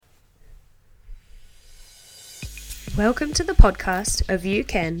Welcome to the podcast of You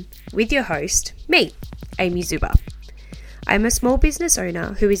Can with your host, me, Amy Zuba. I'm a small business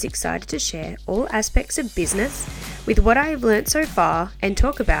owner who is excited to share all aspects of business with what I have learnt so far and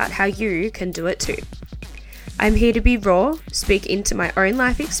talk about how you can do it too. I'm here to be raw, speak into my own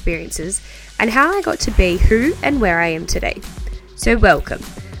life experiences and how I got to be who and where I am today. So welcome.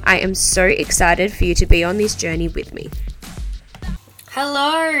 I am so excited for you to be on this journey with me.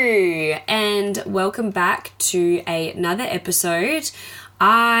 Hello and welcome back to another episode.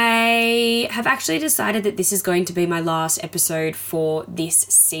 I have actually decided that this is going to be my last episode for this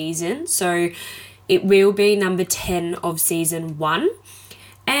season. So it will be number 10 of season 1.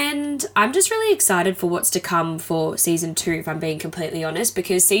 And I'm just really excited for what's to come for season 2, if I'm being completely honest,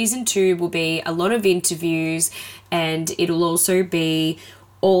 because season 2 will be a lot of interviews and it'll also be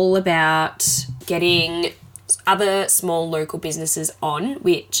all about getting other small local businesses on,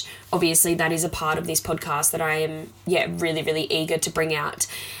 which obviously that is a part of this podcast that I am really eager to bring out.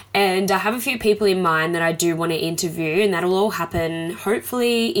 And I have a few people in mind that I do want to interview, and that'll all happen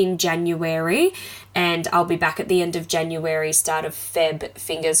hopefully in January, and I'll be back at the end of January, start of Feb,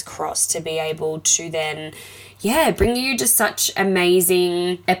 fingers crossed, to be able to then bring you just such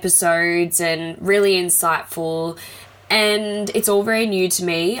amazing episodes and really insightful. And it's all very new to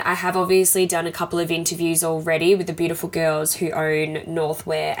me. I have obviously done a couple of interviews already with the beautiful girls who own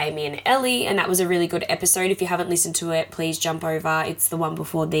Northwear, Amy and Ellie, and that was a really good episode. If you haven't listened to it, please jump over. It's the one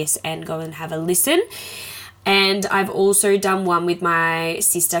before this and go and have a listen. And I've also done one with my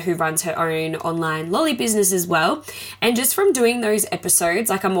sister who runs her own online lolly business as well. And just from doing those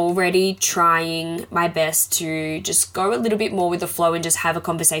episodes, I'm already trying my best to just go a little bit more with the flow and just have a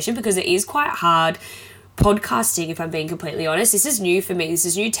conversation, because it is quite hard podcasting, if I'm being completely honest. This is new for me. This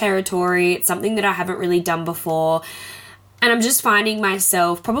is new territory. It's something that I haven't really done before. And I'm just finding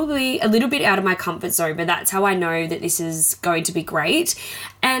myself probably a little bit out of my comfort zone, but that's how I know that this is going to be great.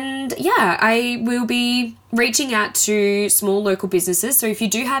 And I will be reaching out to small local businesses. So if you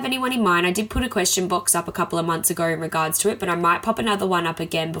do have anyone in mind, I did put a question box up a couple of months ago in regards to it, but I might pop another one up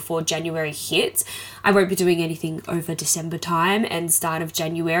again before January hits. I won't be doing anything over December time and start of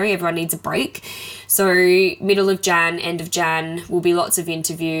January. Everyone needs a break. So middle of Jan, end of Jan will be lots of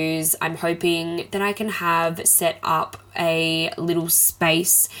interviews. I'm hoping that I can have set up a little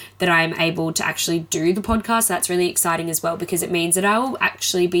space that I'm able to actually do the podcast. That's really exciting as well, because it means that I will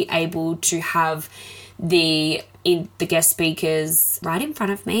actually be able to have the guest speakers right in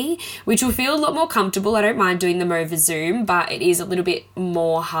front of me, which will feel a lot more comfortable. I don't mind doing them over Zoom, but it is a little bit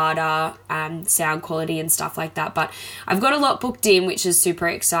more harder sound quality and stuff like that. But I've got a lot booked in, which is super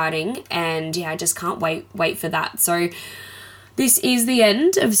exciting, and I just can't wait for that. So this is the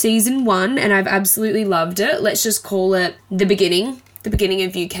end of season 1, and I've absolutely loved it. Let's just call it the beginning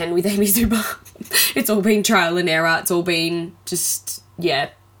of You Can with Amy Zuba. It's all been trial and error. It's all been just,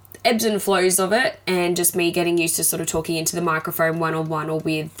 ebbs and flows of it, and just me getting used to sort of talking into the microphone one-on-one or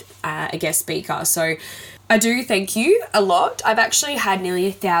with a guest speaker. So I do thank you a lot. I've actually had nearly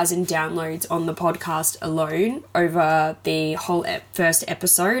 1,000 downloads on the podcast alone over the whole first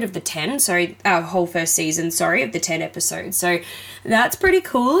episode of the 10. Whole first season, of the 10 episodes. So that's pretty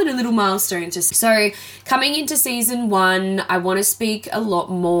cool and a little milestone to see. So coming into season 1, I want to speak a lot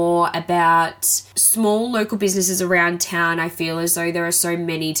more about small local businesses around town. I feel as though there are so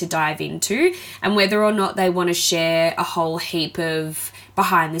many to dive into, and whether or not they want to share a whole heap of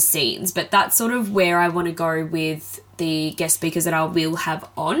behind the scenes, but that's sort of where I want to go with the guest speakers that I will have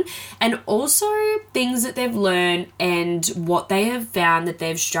on, and also things that they've learned and what they have found that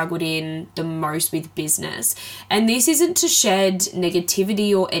they've struggled in the most with business. And this isn't to shed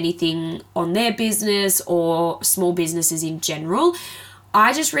negativity or anything on their business or small businesses in general.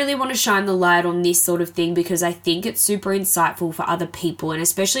 I just really want to shine the light on this sort of thing, because I think it's super insightful for other people, and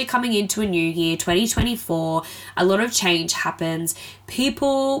especially coming into a new year, 2024, a lot of change happens.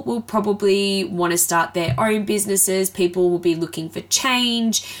 People will probably want to start their own businesses. People will be looking for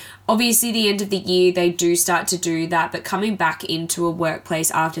change. Obviously, the end of the year, they do start to do that, but coming back into a workplace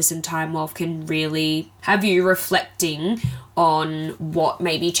after some time off can really have you reflecting on what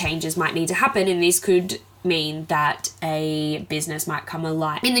maybe changes might need to happen, and this could mean that a business might come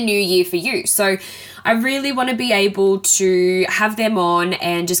alive in the new year for you. So I really want to be able to have them on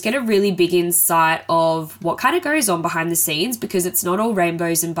and just get a really big insight of what kind of goes on behind the scenes, because it's not all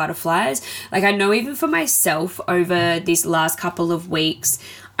rainbows and butterflies. I know even for myself, over this last couple of weeks,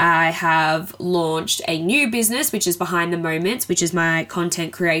 I have launched a new business, which is Behind the Moments, which is my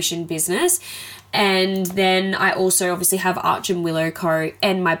content creation business. And then I also obviously have Arch and Willow Co.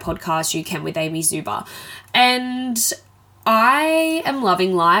 and my podcast, You Can with Amy Zuba. And I am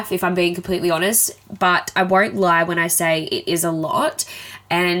loving life, if I'm being completely honest, but I won't lie when I say it is a lot.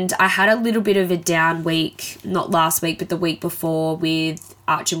 And I had a little bit of a down week, not last week, but the week before with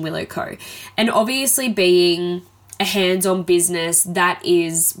Arch and Willow Co. And obviously being a hands-on business, that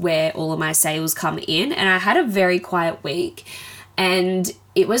is where all of my sales come in. And I had a very quiet week and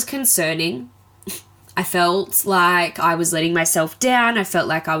it was concerning. I felt like I was letting myself down. I felt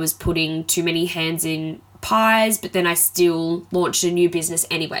like I was putting too many hands in pies, but then I still launched a new business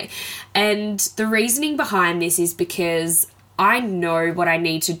anyway. And the reasoning behind this is because I know what I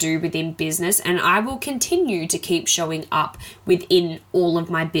need to do within business, and I will continue to keep showing up within all of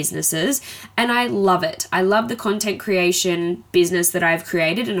my businesses, and I love it. I love the content creation business that I've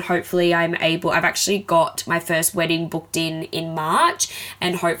created, and hopefully I've actually got my first wedding booked in March,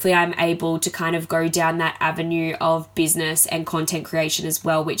 and hopefully I'm able to kind of go down that avenue of business and content creation as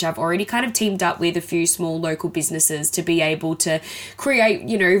well, which I've already kind of teamed up with a few small local businesses to be able to create,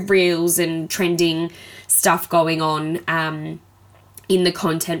 reels and trending stuff going on in the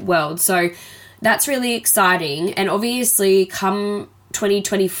content world. So that's really exciting. And obviously come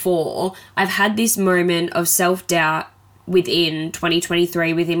 2024, I've had this moment of self-doubt within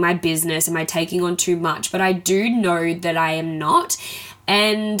 2023 within my business. Am I taking on too much? But I do know that I am not.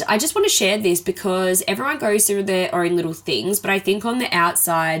 And I just want to share this because everyone goes through their own little things, but I think on the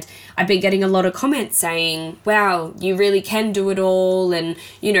outside, I've been getting a lot of comments saying, wow, you really can do it all. And,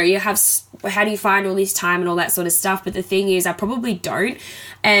 how do you find all this time and all that sort of stuff? But the thing is, I probably don't.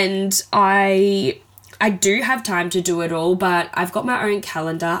 And I do have time to do it all, but I've got my own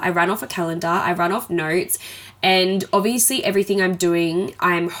calendar. I run off a calendar. I run off notes. And obviously everything I'm doing,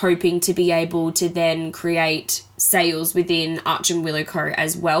 I'm hoping to be able to then create sales within Arch and Willow Co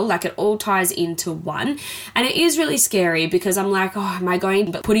as well. Like it all ties into one. And it is really scary because I'm like, oh, am I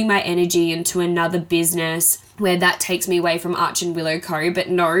putting my energy into another business where that takes me away from Arch and Willow Co? But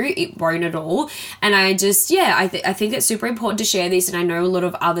no, it won't at all. And I just, I think it's super important to share this. And I know a lot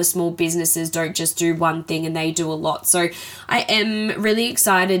of other small businesses don't just do one thing and they do a lot. So I am really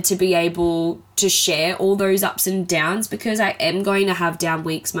excited to be able to share all those ups and downs because I am going to have down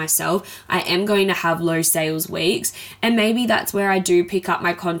weeks myself. I am going to have low sales weeks, and maybe that's where I do pick up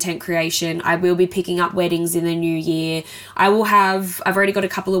my content creation. I will be picking up weddings in the new year. I've already got a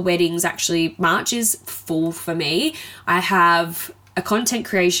couple of weddings. Actually, March is full for me. I have a content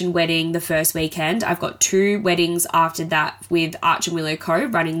creation wedding the first weekend. I've got 2 weddings after that with Arch and Willow Co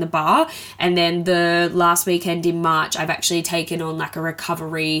running the bar. And then the last weekend in March, I've actually taken on like a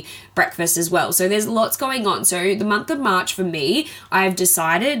recovery breakfast as well. So there's lots going on. So the month of March for me, I've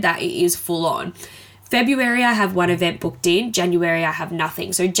decided that it is full on. February, I have 1 event booked in. January, I have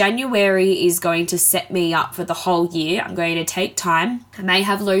nothing. So January is going to set me up for the whole year. I'm going to take time. I may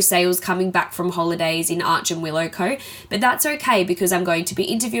have low sales coming back from holidays in Arch and Willow Co, but that's okay because I'm going to be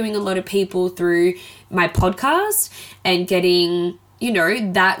interviewing a lot of people through my podcast and getting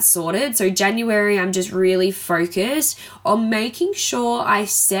that sorted. So January, I'm just really focused on making sure I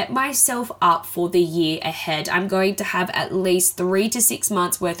set myself up for the year ahead. I'm going to have at least 3 to 6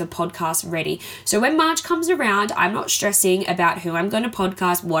 months worth of podcasts ready. So when March comes around, I'm not stressing about who I'm going to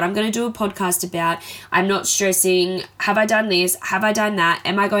podcast, what I'm going to do a podcast about. I'm not stressing, have I done this? Have I done that?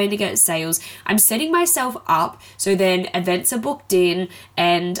 Am I going to get sales? I'm setting myself up so then events are booked in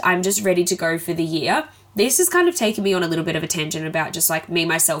and I'm just ready to go for the year. This has kind of taken me on a little bit of a tangent about just like me,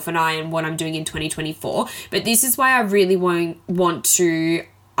 myself, and I and what I'm doing in 2024. But this is why I really want to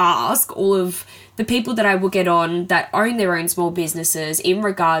ask all of the people that I will get on that own their own small businesses in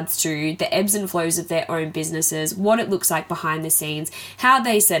regards to the ebbs and flows of their own businesses, what it looks like behind the scenes, how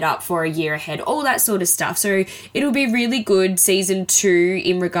they set up for a year ahead, all that sort of stuff. So it'll be really good season 2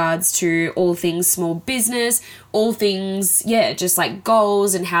 in regards to all things small business, all things, just like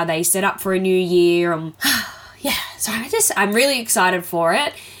goals and how they set up for a new year. So I'm really excited for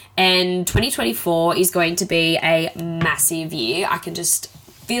it. And 2024 is going to be a massive year. I can just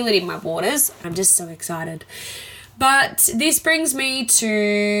feel it in my waters. I'm just so excited. But this brings me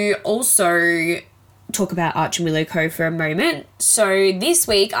to also talk about Arch and Willow Co for a moment. So this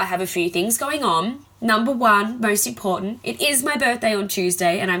week I have a few things going on. Number 1, most important, it is my birthday on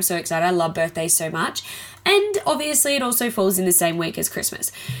Tuesday and I'm so excited. I love birthdays so much. And obviously it also falls in the same week as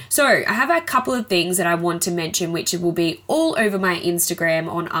Christmas. So I have a couple of things that I want to mention, which will be all over my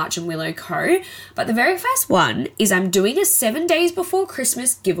Instagram on Arch and Willow Co. But the very first one is I'm doing a 7 days before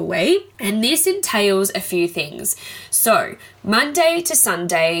Christmas giveaway. And this entails a few things. So Monday to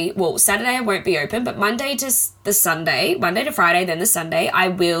Sunday, Saturday I won't be open, but Monday to Friday, then the Sunday, I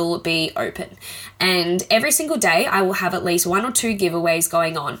will be open. And every single day I will have at least 1 or 2 giveaways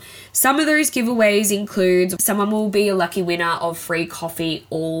going on. Some of those giveaways include someone will be a lucky winner of free coffee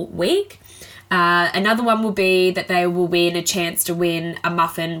all week. Another one will be that they will win a chance to win a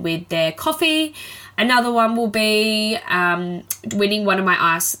muffin with their coffee. Another one will be winning one of my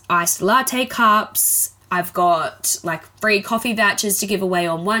iced latte cups. I've got like free coffee vouchers to give away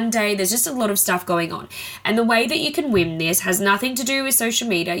on one day. There's just a lot of stuff going on. And the way that you can win this has nothing to do with social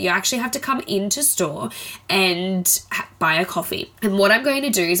media. You actually have to come into store and buy a coffee. And what I'm going to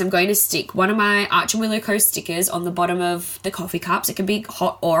do is I'm going to stick one of my Arch and Willow Coast stickers on the bottom of the coffee cups. It can be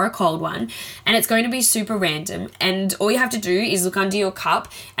hot or a cold one. And it's going to be super random. And all you have to do is look under your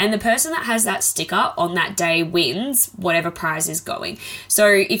cup, and the person that has that sticker on that day wins whatever prize is going. So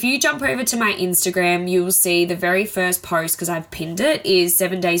if you jump over to my Instagram, you will see the very first post, because I've pinned it, is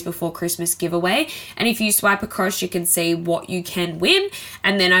 7 days before Christmas giveaway. And if you swipe across, you can see what you can win.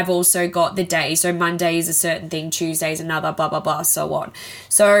 And then I've also got the day. So Monday is a certain thing, Tuesday is another, blah, blah, blah, so on.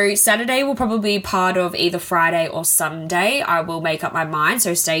 So Saturday will probably be part of either Friday or Sunday. I will make up my mind,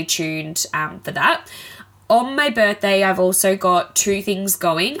 so stay tuned for that. On my birthday, I've also got 2 things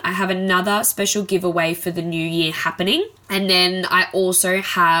going. I have another special giveaway for the new year happening. And then I also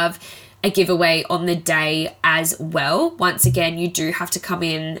have a giveaway on the day as well. Once again, you do have to come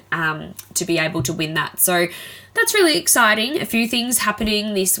in to be able to win that. So that's really exciting. A few things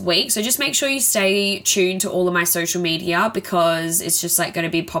happening this week. So just make sure you stay tuned to all of my social media, because it's just like going to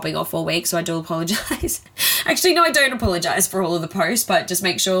be popping off all week. So I do apologize. Actually, no, I don't apologize for all of the posts, but just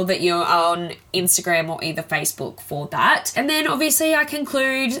make sure that you're on Instagram or either Facebook for that. And then obviously I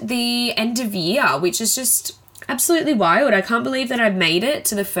conclude the end of year, which is just absolutely wild. I can't believe that I've made it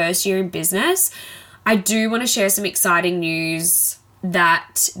to the first year in business. I do want to share some exciting news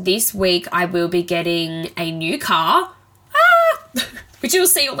that this week I will be getting a new car, which you'll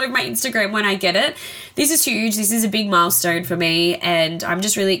see all over my Instagram when I get it. This is huge. This is a big milestone for me, and I'm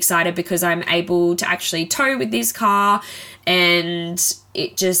just really excited because I'm able to actually tow with this car, and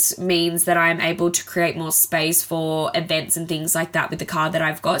it just means that I'm able to create more space for events and things like that with the car that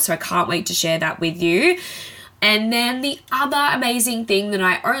I've got. So I can't wait to share that with you. And then the other amazing thing that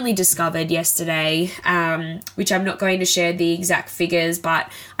I only discovered yesterday, which I'm not going to share the exact figures,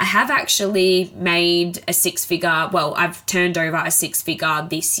 but I have actually made a 6-figure, well, I've turned over a 6-figure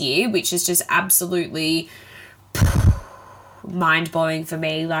this year, which is just absolutely mind-blowing for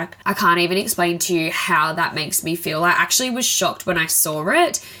me. Like, I can't even explain to you how that makes me feel. I actually was shocked when I saw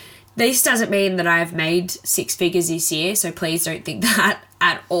it. This doesn't mean that I've made 6 figures this year, so please don't think that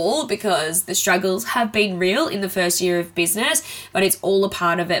at all, because the struggles have been real in the first year of business, but it's all a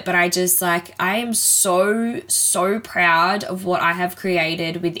part of it. But I am so proud of what I have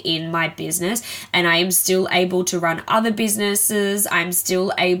created within my business, and I am still able to run other businesses. I'm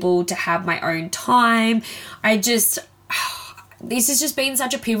still able to have my own time. This has just been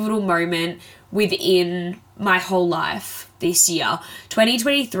such a pivotal moment within my whole life this year.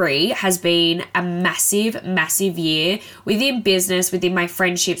 2023 has been a massive year within business, within my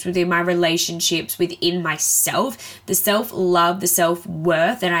friendships, within my relationships, within myself. The self-love, the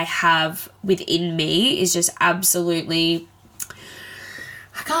self-worth that I have within me is just absolutely,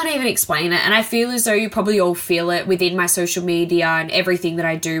 I can't even explain it. And I feel as though you probably all feel it within my social media and everything that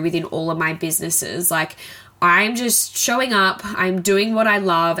I do within all of my businesses. Like, I'm just showing up, I'm doing what I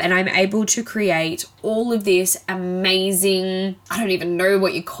love, and I'm able to create all of this amazing, I don't even know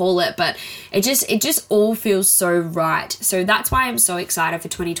what you call it, but it just all feels so right. So that's why I'm so excited for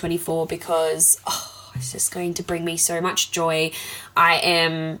 2024, because it's just going to bring me so much joy. I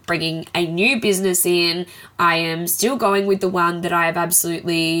am bringing a new business in. I am still going with the one that I've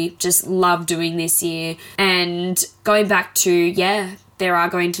absolutely just loved doing this year. And going back to, there are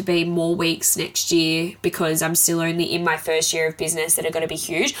going to be more weeks next year because I'm still only in my first year of business that are going to be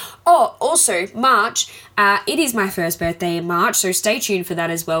huge. Oh, also March, it is my first birthday in March, so stay tuned for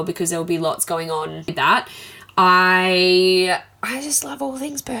that as well, because there will be lots going on with that. I just love all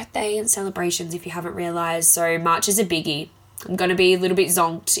things birthday and celebrations, if you haven't realised. So March is a biggie. I'm going to be a little bit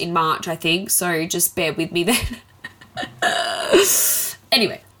zonked in March, I think, so just bear with me then.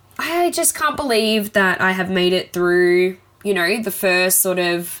 Anyway, I just can't believe that I have made it through, the first sort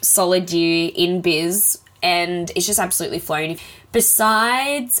of solid year in biz, and it's just absolutely flown.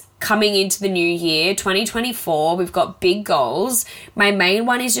 Besides coming into the new year, 2024, we've got big goals. My main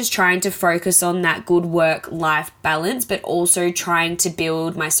one is just trying to focus on that good work-life balance, but also trying to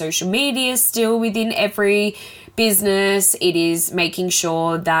build my social media still within every business. It is making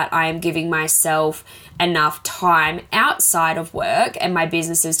sure that I am giving myself enough time outside of work and my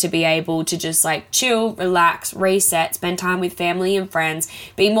businesses to be able to just chill, relax, reset, spend time with family and friends,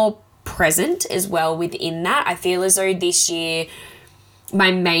 be more present as well within that. I feel as though this year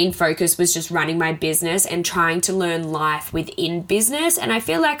my main focus was just running my business and trying to learn life within business. And I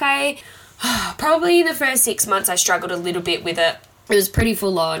feel like probably in the first 6 months, I struggled a little bit with it. It was pretty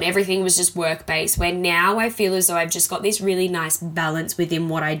full on. Everything was just work-based, where now I feel as though I've just got this really nice balance within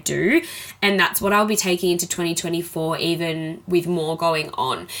what I do. And that's what I'll be taking into 2024, even with more going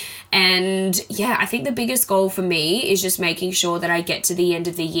on. And yeah, I think the biggest goal for me is just making sure that I get to the end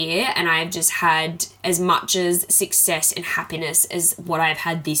of the year and I've just had as much as success and happiness as what I've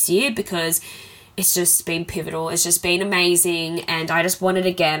had this year, because it's just been pivotal. It's just been amazing, and I just want it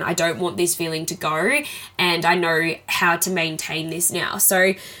again. I don't want this feeling to go, and I know how to maintain this now.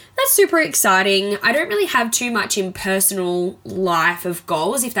 So that's super exciting. I don't really have too much in personal life of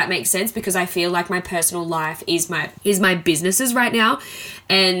goals, if that makes sense, because I feel like my personal life is my businesses right now,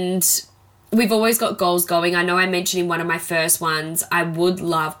 and we've always got goals going. I know I mentioned in one of my first ones, I would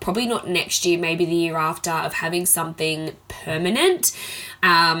love, probably not next year, maybe the year after, of having something permanent.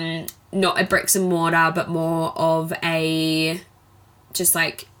 Not a bricks and mortar, but more of a just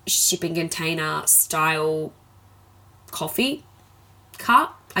like shipping container style coffee cart,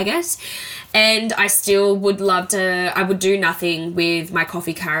 I guess. And I still would love to, I would do nothing with my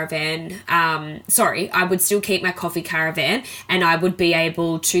coffee caravan. I would still keep my coffee caravan, and I would be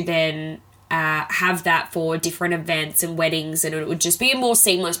able to then have that for different events and weddings, and it would just be a more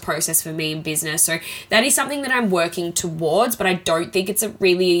seamless process for me in business. So that is something that I'm working towards, but I don't think it's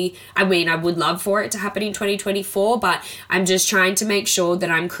I would love for it to happen in 2024, but I'm just trying to make sure that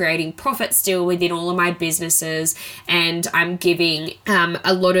I'm creating profit still within all of my businesses, and I'm giving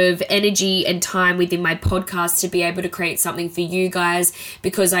a lot of energy and time within my podcast to be able to create something for you guys,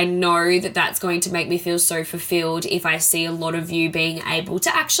 because I know that that's going to make me feel so fulfilled if I see a lot of you being able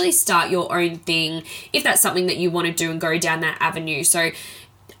to actually start your own thing, if that's something that you want to do and go down that avenue. So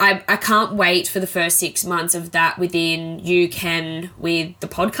I can't wait for the first 6 months of that within You Can with the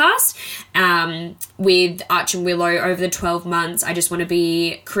podcast. With Arch and Willow over the 12 months, I just want to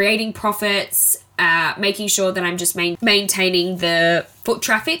be creating profits, making sure that I'm just maintaining the foot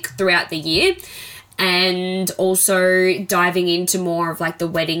traffic throughout the year, and also diving into more of like the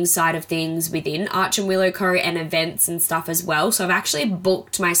wedding side of things within Arch and Willow Co. and events and stuff as well. So I've actually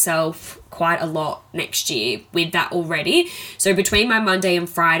booked myself quite a lot next year with that already. So between my Monday and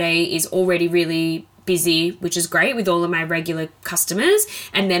Friday is already really busy, which is great, with all of my regular customers.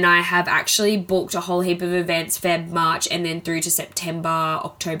 And then I have actually booked a whole heap of events Feb, March, and then through to September,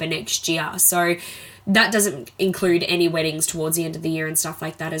 October next year. So that doesn't include any weddings towards the end of the year and stuff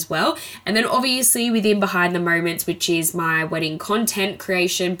like that as well. And then obviously within Behind the Moments, which is my wedding content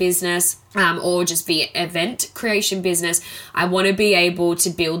creation business, or just the event creation business, I want to be able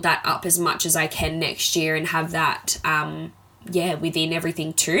to build that up as much as I can next year and have that, within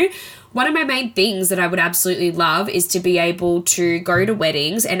everything too. One of my main things that I would absolutely love is to be able to go to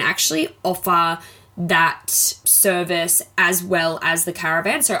weddings and actually offer that service as well as the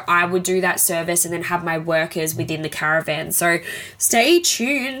caravan. So I would do that service and then have my workers within the caravan. So stay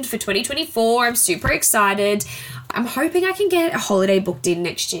tuned for 2024. I'm super excited. I'm hoping I can get a holiday booked in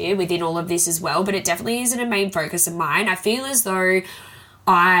next year within all of this as well, but it definitely isn't a main focus of mine. I feel as though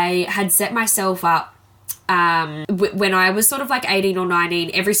I had set myself up when I was sort of like 18 or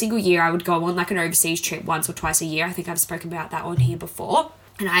 19, every single year I would go on like an overseas trip once or twice a year. I think I've spoken about that on here before.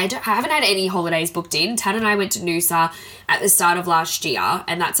 And I haven't had any holidays booked in. Tan and I went to Noosa at the start of last year,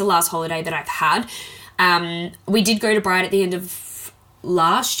 and that's the last holiday that I've had. We did go to Bright at the end of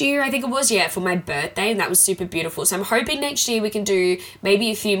last year, I think it was, for my birthday, and that was super beautiful. So I'm hoping next year we can do maybe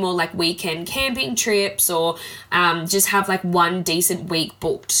a few more like weekend camping trips, or just have like one decent week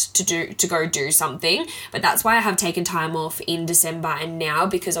booked to go do something. But that's why I have taken time off in December and now,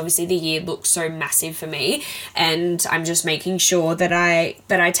 because obviously the year looks so massive for me, and I'm just making sure that I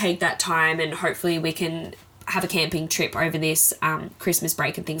take that time, and hopefully we can have a camping trip over this Christmas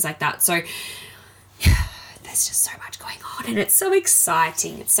break and things like that. So there's just so much going on, and it's so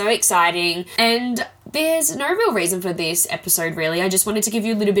exciting. It's so exciting. And there's no real reason for this episode, really. I just wanted to give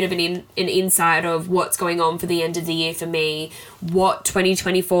you a little bit of an insight of what's going on for the end of the year for me, what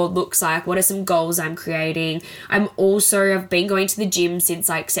 2024 looks like, what are some goals I'm creating. I've been going to the gym since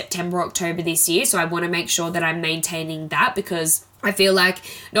like September, October this year, so I want to make sure that I'm maintaining that, because I feel like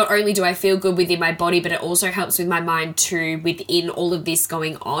not only do I feel good within my body, but it also helps with my mind too within all of this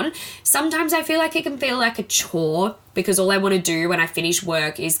going on. Sometimes I feel like it can feel like a chore, because all I want to do when I finish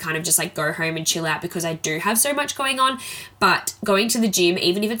work is kind of just like go home and chill out, because I do have so much going on. But going to the gym,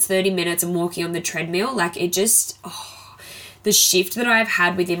 even if it's 30 minutes and walking on the treadmill, like it just, the shift that I've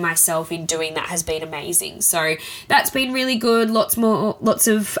had within myself in doing that has been amazing. So that's been really good. Lots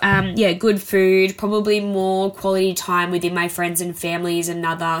of good food, probably more quality time within my friends and family is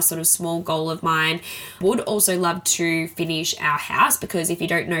another sort of small goal of mine. Would also love to finish our house, because if you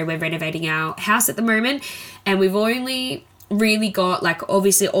don't know, we're renovating our house at the moment, and we've only really got like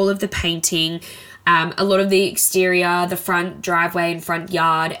obviously all of the painting, a lot of the exterior, the front driveway and front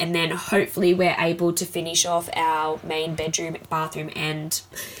yard, and then hopefully we're able to finish off our main bedroom, bathroom and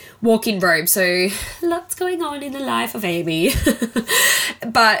walk-in robe. So lots going on in the life of Amy,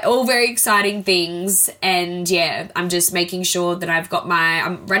 but all very exciting things. And yeah, I'm just making sure that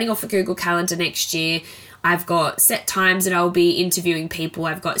I'm running off a Google Calendar next year. I've got set times that I'll be interviewing people.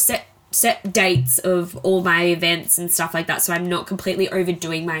 I've got set dates of all my events and stuff like that, so I'm not completely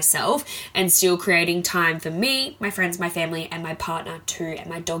overdoing myself and still creating time for me, my friends, my family, and my partner too, and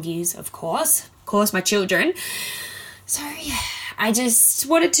my doggies, of course, my children. So yeah, I just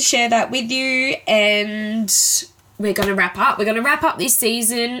wanted to share that with you, and we're going to wrap up this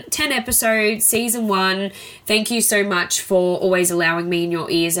season, 10 episodes, season 1. Thank you so much for always allowing me in your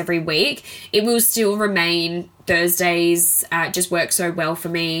ears every week. It will still remain Thursdays, just work so well for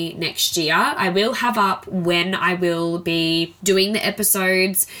me next year. I will have up when I will be doing the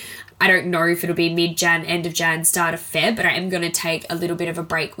episodes. I don't know if it'll be mid-Jan, end of Jan, start of Feb, but I am going to take a little bit of a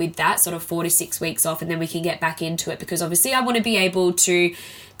break with that, sort of 4 to 6 weeks off, and then we can get back into it, because obviously I want to be able to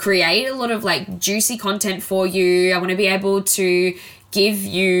create a lot of like juicy content for you. I want to be able to give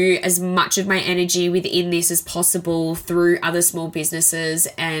you as much of my energy within this as possible through other small businesses,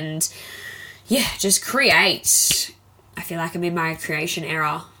 and yeah, just create. I feel like I'm in my creation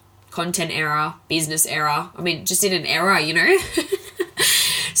era, content era, business era. I mean, just in an era, you know.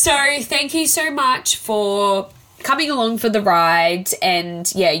 So thank you so much for coming along for the ride,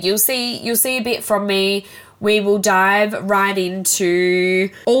 and yeah, you'll see a bit from me. We will dive right into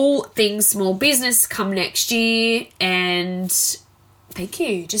all things small business come next year, and thank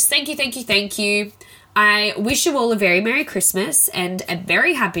you. Just thank you. I wish you all a very Merry Christmas and a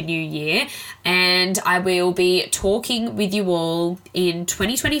very Happy New Year, and I will be talking with you all in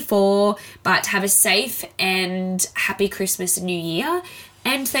 2024, but have a safe and happy Christmas and New Year.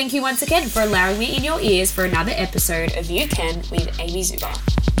 And thank you once again for allowing me in your ears for another episode of You Can with Amy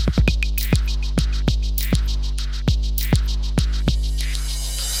Zuber.